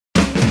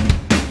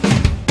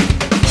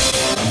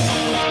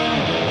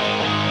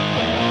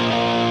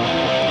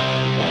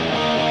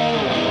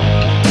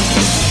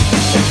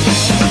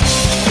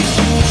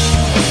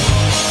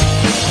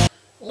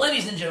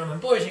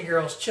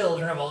girls,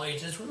 children of all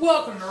ages.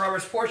 Welcome to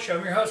Robert's Sports Show.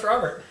 I'm your host,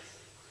 Robert.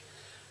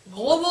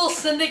 Global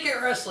Syndicate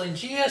Wrestling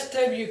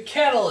GSW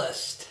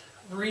Catalyst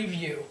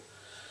review.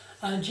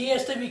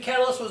 GSW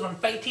Catalyst was on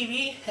Fight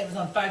TV. It was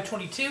on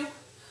 5/22.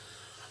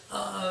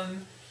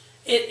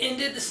 It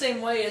ended the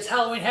same way as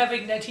Halloween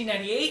Havoc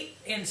 1998,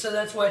 and so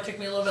that's why it took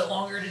me a little bit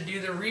longer to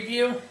do the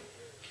review.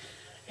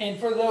 And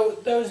for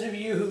those of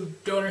you who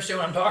don't understand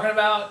what I'm talking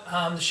about,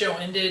 the show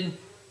ended.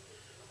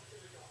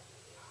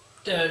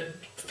 The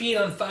feed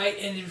on Fight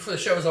ended before the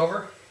show was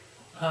over,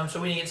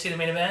 so we didn't get to see the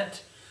main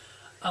event.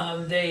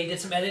 They did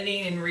some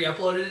editing and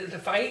re-uploaded it to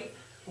Fight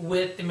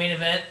with the main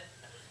event,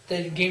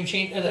 the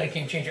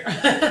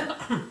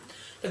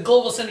the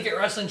Global Syndicate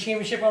Wrestling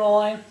Championship on the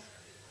line.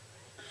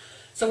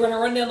 So we're going to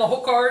run down the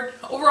whole card.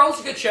 Overall, it's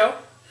a good show.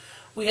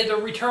 We had the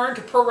return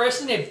to pro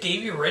wrestling of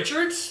Davey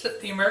Richards,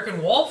 the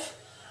American Wolf.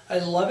 I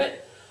love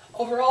it.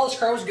 Overall, this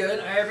card was good.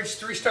 I averaged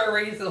 3-star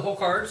rating for the whole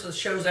card, so the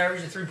show's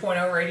averaged a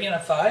 3.0 rating out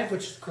of 5,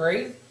 which is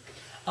great.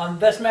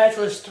 Best match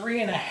was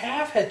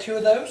 3.5, had 2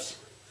 of those.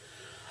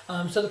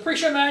 So the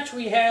pre-show match,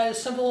 we had a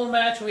simple little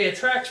match. We had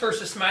Traxx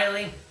versus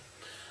Smiley.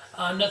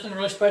 Nothing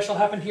really special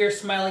happened here.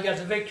 Smiley got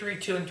the victory,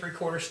 2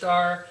 3/4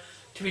 star.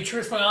 To be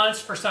truthfully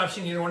honest, first time I've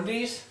seen either one of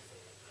these.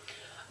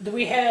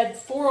 We had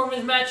 4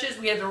 women's matches.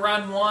 We had the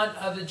round 1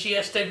 of the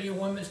GSW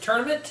Women's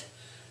Tournament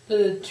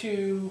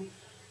to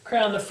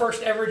crown the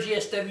first ever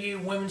GSW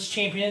Women's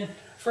Champion.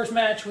 First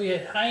match, we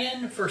had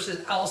Hyan versus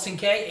Allysin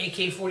Kay,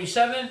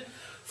 AK-47,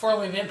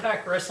 formerly of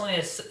Impact Wrestling,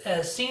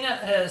 as Cena,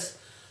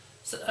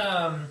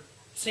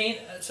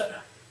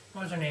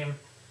 what was her name?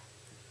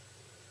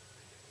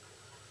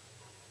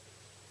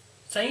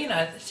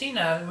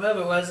 Cena,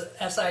 whatever it was,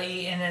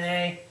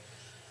 Sienna.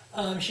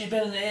 She's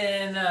been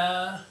in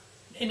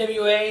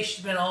NWA,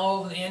 she's been all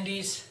over the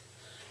Indies.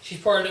 She's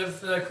part of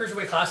the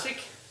Cruiserweight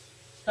Classic.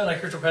 Oh, not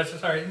Cruiserweight Classic,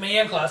 sorry,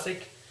 Mayhem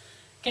Classic.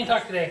 Can't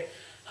talk today.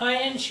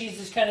 Hyan, she's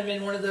just kind of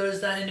been one of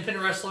those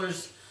independent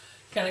wrestlers,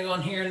 kind of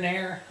going here and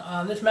there.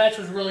 This match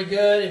was really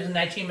good. It was a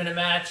 19-minute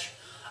match.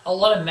 A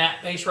lot of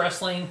mat-based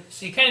wrestling,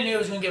 so you kind of knew it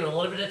was going to give it a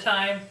little bit of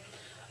time.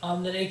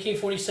 Then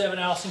AK-47,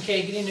 Allysin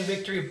Kay getting the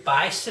victory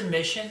by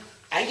submission.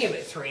 I give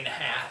it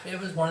 3.5. It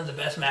was one of the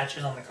best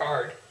matches on the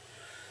card.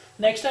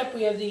 Next up,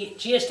 we have the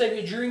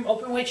GSW Dream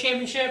Openweight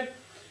Championship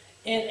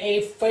in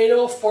a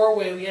fatal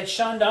 4-way. We had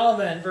Shawn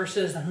Donovan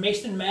versus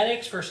Mason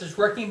Maddux versus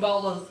Wrecking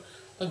Ball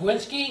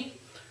Legurisky.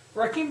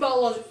 Wrecking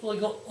Ball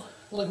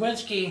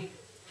Legurisky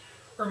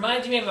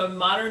reminds me of a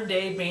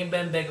modern-day Bam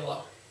Bam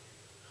Bigelow.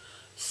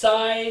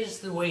 Size,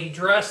 the way he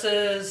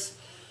dresses,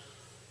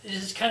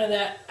 is kind of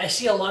that. I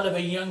see a lot of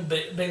a young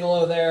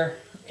Bigelow there.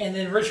 And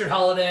then Richard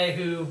Holiday,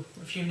 who,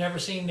 if you've never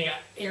seen the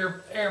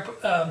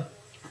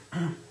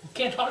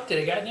can't talk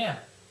today, goddamn.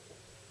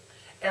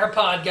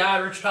 AirPod guy,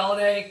 Richard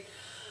Holiday.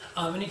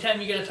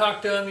 Anytime you get to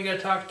talk to him, you got to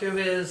talk to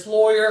his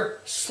lawyer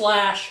 /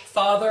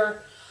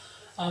 father,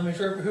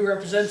 who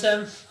represents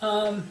him.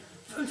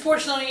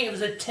 Unfortunately, it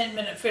was a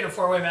 10-minute fatal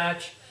 4-way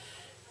match.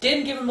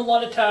 Didn't give him a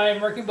lot of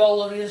time. Wrecking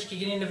Ball Legurisky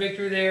getting the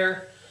victory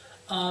there,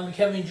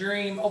 becoming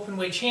Dream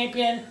Openweight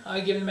Champion. I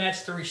give the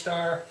match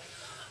 3-star.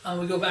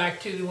 We go back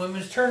to the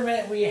women's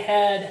tournament. We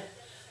had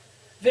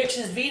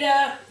Vicious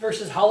Vida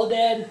versus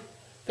Holidead.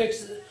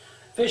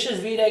 Vicious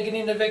Vida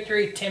getting the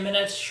victory, 10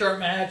 minutes, short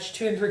match,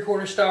 2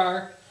 3/4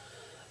 star.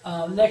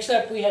 Next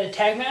up, we had a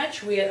tag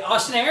match. We had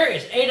Austin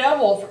Aries,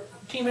 A-Double,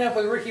 teaming up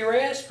with Ricky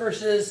Reyes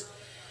versus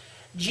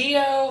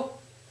Galvano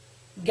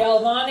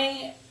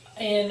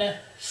and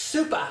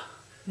Supa,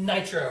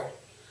 Nitro.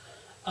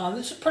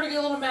 This is a pretty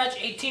good little match,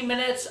 18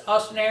 minutes.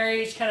 Austin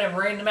Aries kind of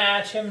ran the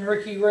match. Him and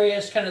Ricky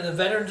Reyes, kind of the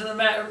veterans of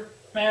the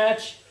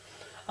match.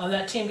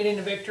 That team getting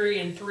the victory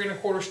in 3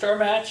 1/4 star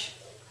match.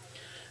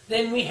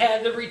 Then we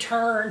had the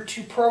return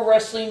to pro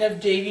wrestling of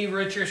Davey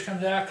Richards.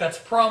 Comes out, cuts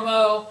a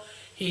promo.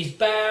 He's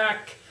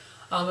back.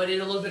 I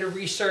did a little bit of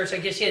research. I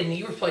guess he had a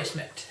knee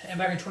replacement. And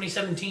back in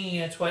 2017,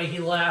 that's why he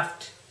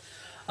left.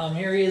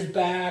 Here he is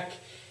back.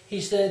 He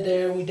said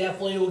that we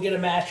definitely will get a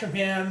match from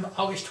him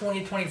August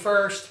 20th,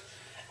 21st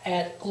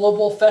at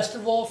Global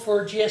Festival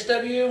for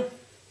GSW.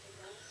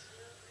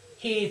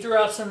 He threw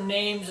out some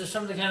names of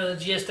some of the kind of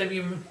the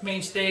GSW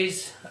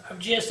mainstays.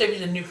 GSW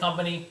is a new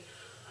company.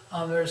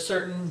 There are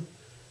certain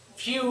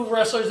few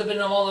wrestlers that have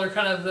been on all their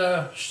kind of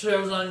the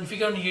shows on. If you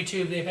go to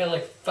YouTube, they've had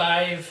like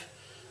 5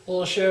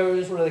 little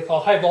shows. What are they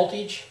called? High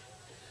Voltage.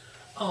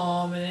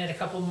 And they had a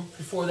couple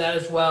before that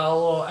as well.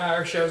 Little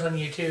hour shows on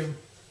YouTube.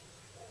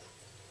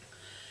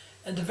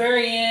 At the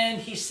very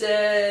end, he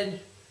said,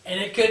 and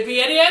it could be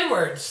Eddie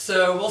Edwards.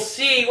 So we'll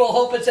see. We'll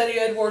hope it's Eddie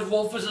Edwards.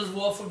 Wolf versus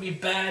Wolf would be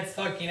bad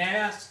fucking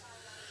ass.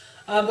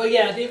 But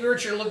yeah, David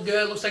Richards looked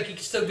good. Looks like he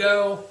can still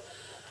go.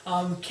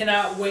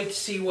 Cannot wait to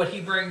see what he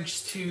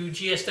brings to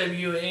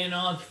GSW and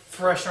on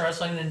professional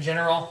wrestling in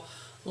general.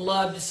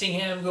 Love to see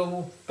him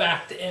go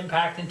back to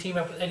Impact and team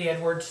up with Eddie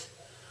Edwards.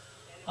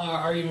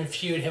 Or even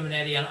feud him and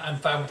Eddie. I'm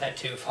fine with that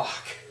too.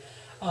 Fuck.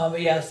 But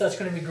yeah, so that's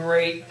going to be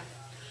great.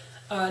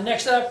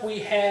 Next up, we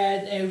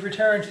had a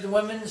return to the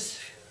women's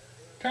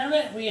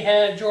tournament. We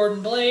had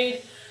Jordan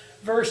Blade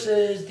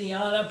versus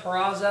Deonna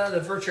Purrazzo, the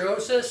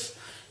Virtuosis,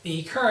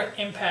 the current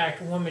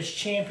Impact Women's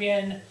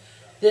Champion.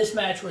 This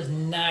match was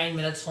 9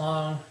 minutes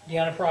long.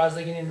 Deonna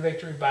Purrazzo getting the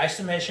victory by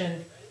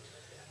submission.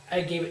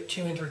 I gave it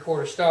 2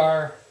 3/4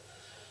 stars.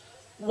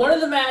 One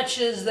of the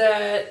matches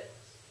that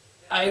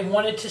I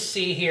wanted to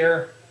see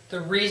here,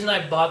 the reason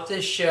I bought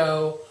this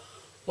show,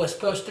 was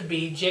supposed to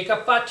be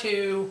Jacob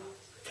Fatu,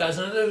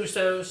 cousin of the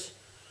Usos,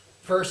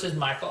 versus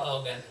Michael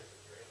Elgin,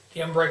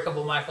 the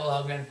unbreakable Michael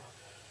Elgin.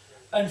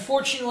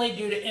 Unfortunately,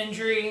 due to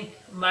injury,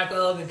 Michael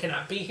Elgin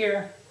cannot be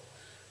here.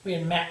 We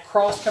had Matt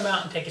Cross come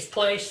out and take his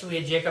place. So we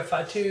had Jacob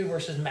Fatu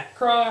versus Matt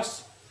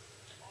Cross.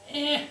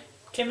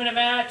 10-minute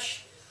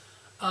match.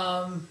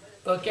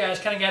 Both guys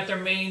kind of got their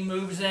main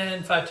moves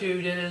in.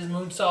 Fatu did his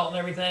moonsault and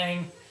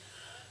everything.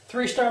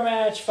 3-star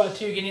match.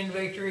 Fatu getting the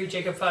victory.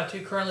 Jacob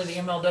Fatu, currently the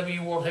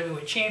MLW World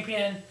Heavyweight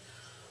Champion.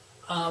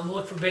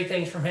 Look for big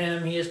things from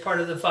him. He is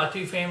part of the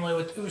Fatu family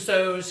with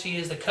Usos. He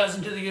is the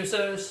cousin to the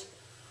Usos.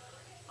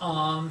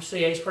 So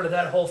yeah, he's part of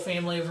that whole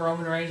family of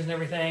Roman Reigns and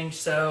everything.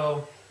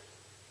 So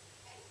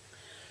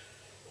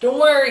don't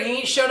worry, he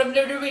ain't showed up in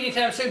WWE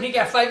anytime soon. He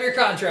got a 5-year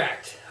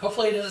contract.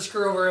 Hopefully he doesn't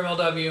screw over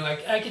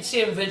MLW. I could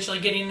see him eventually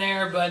getting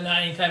there, but not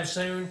anytime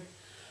soon.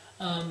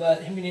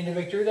 But him getting the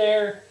victory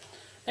there.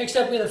 Next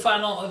up, we had the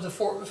final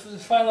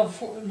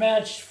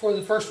match for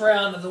the first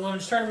round of the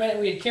women's tournament.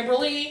 We had Kimber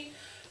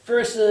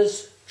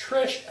versus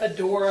Trish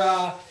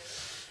Adora.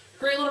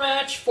 Great little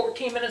match,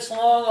 14 minutes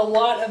long, a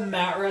lot of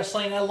mat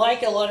wrestling. I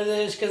like a lot of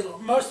this because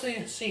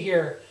mostly, see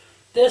here,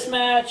 this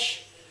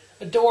match,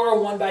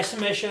 Adora won by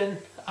submission.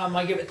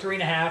 I give it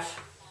 3.5.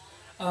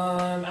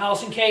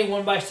 Allysin Kay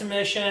won by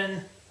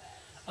submission.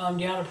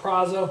 Deonna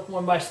Purrazzo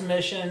won by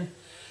submission.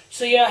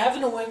 So yeah,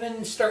 having the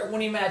women start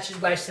winning matches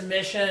by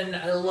submission,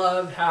 I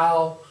love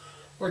how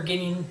we're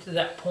getting to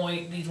that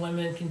point. These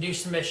women can do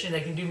submission,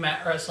 they can do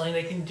mat wrestling,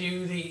 they can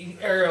do the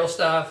aerial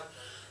stuff.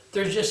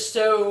 They're just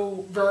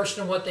so versed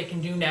in what they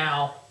can do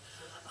now.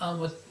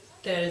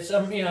 It's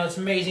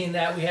amazing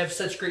that we have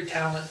such great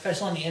talent,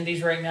 especially on the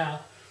indies right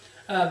now.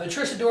 But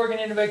Trish Adora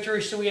getting the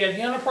victory. So we have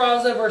Deonna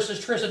Purrazzo versus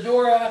Trish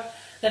Adora,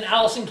 then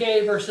Allysin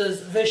Kay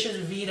versus Vicious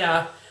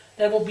Vida.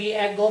 That will be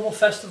at Global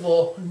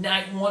Festival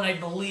night 1, I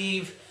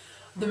believe.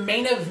 The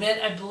main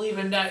event, I believe,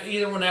 in that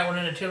either one night 1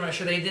 and 2, I'm not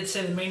sure. They did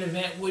say the main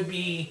event would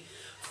be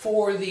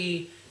for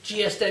the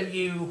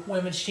GSW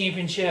Women's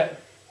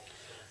Championship.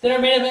 Then our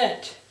main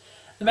event.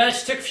 The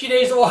match took a few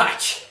days to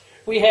watch.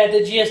 We had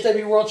the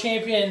GSW World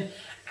Champion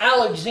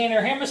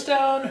Alexander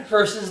Hammerstone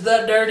versus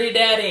the Dirty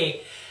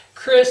Daddy,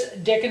 Chris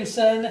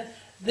Dickenson.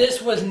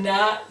 This was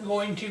not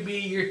going to be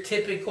your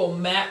typical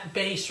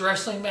mat-based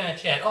wrestling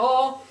match at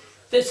all.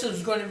 This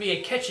is going to be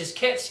a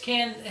catch-as-cat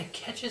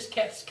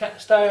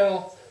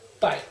style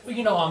fight. Well,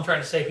 you know what I'm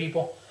trying to say,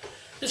 people.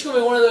 This is going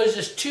to be one of those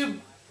just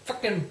two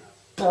fucking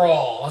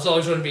brawl. That's all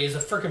it's going to be, is a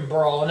freaking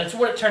brawl. And that's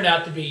what it turned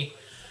out to be.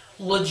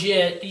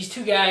 Legit. These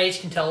two guys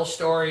can tell a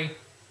story.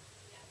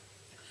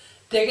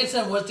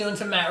 Dickenson was doing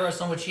some mat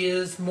wrestling, which he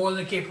is more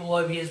than capable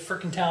of. He is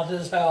freaking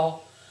talented as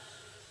hell.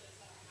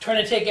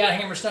 Trying to take out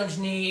Hammerstone's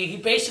knee. He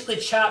basically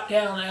chopped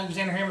down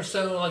Alexander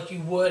Hammerstone like you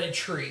would a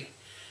tree.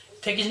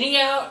 Take his knee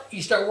out,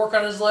 you start working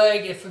on his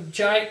leg. If a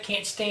giant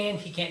can't stand,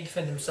 he can't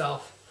defend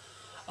himself.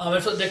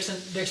 That's what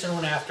Dickenson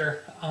went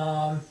after.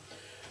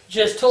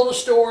 Just told a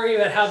story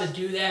about how to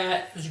do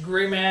that. It was a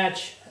great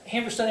match.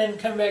 Hammerstone didn't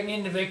come back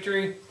into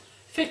victory.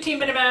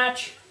 15-minute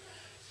match,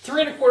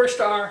 3 1/4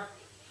 star.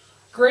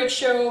 Great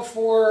show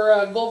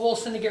for Global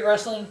Syndicate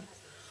Wrestling.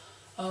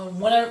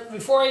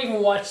 Before I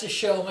even watched this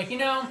show, I'm like,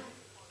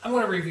 I'm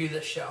going to review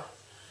this show.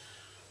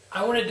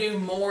 I want to do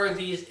more of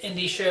these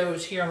indie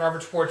shows here on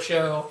Robert Sports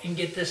Show and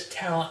get this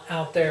talent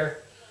out there.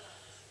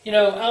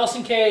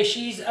 Allysin Kay,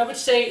 she's, I would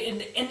say, in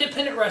the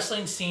independent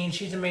wrestling scene,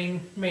 she's a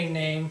main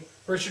name.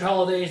 Richard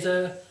Holiday's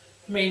a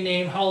main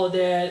name.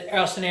 Holidead,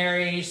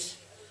 Aries,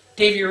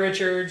 Davey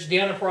Richards,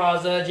 Deonna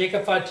Purrazzo,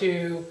 Jacob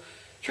Fatu,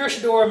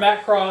 Trish Adora,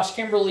 Matt Cross,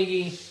 Kimber,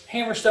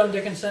 Hammerstone,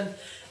 Dickenson.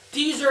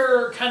 These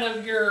are kind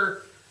of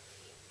your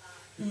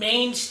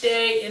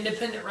mainstay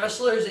independent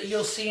wrestlers that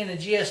you'll see in the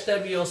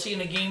GSW, you'll see in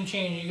the Game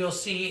Changer, you'll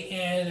see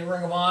in the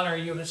Ring of Honor,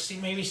 you'll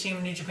maybe see them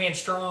in New Japan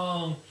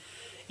Strong.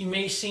 You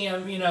may see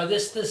them,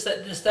 this,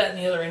 that, and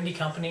the other indie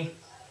company.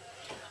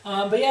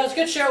 But yeah, it's a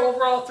good show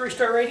overall,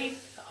 3-star rating.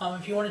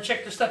 If you want to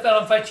check this stuff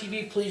out on Fight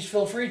TV, please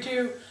feel free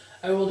to.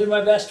 I will do my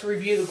best to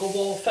review the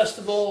Global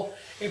Festival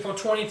April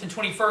 20th and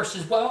 21st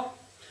as well.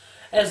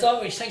 As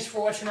always, thanks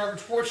for watching Robert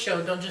Sports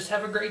Show. Don't just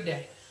have a great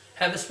day.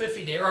 Have a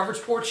spiffy day. Robert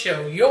Sports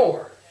Show,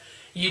 your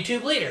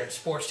YouTube leader in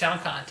sports town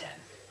content.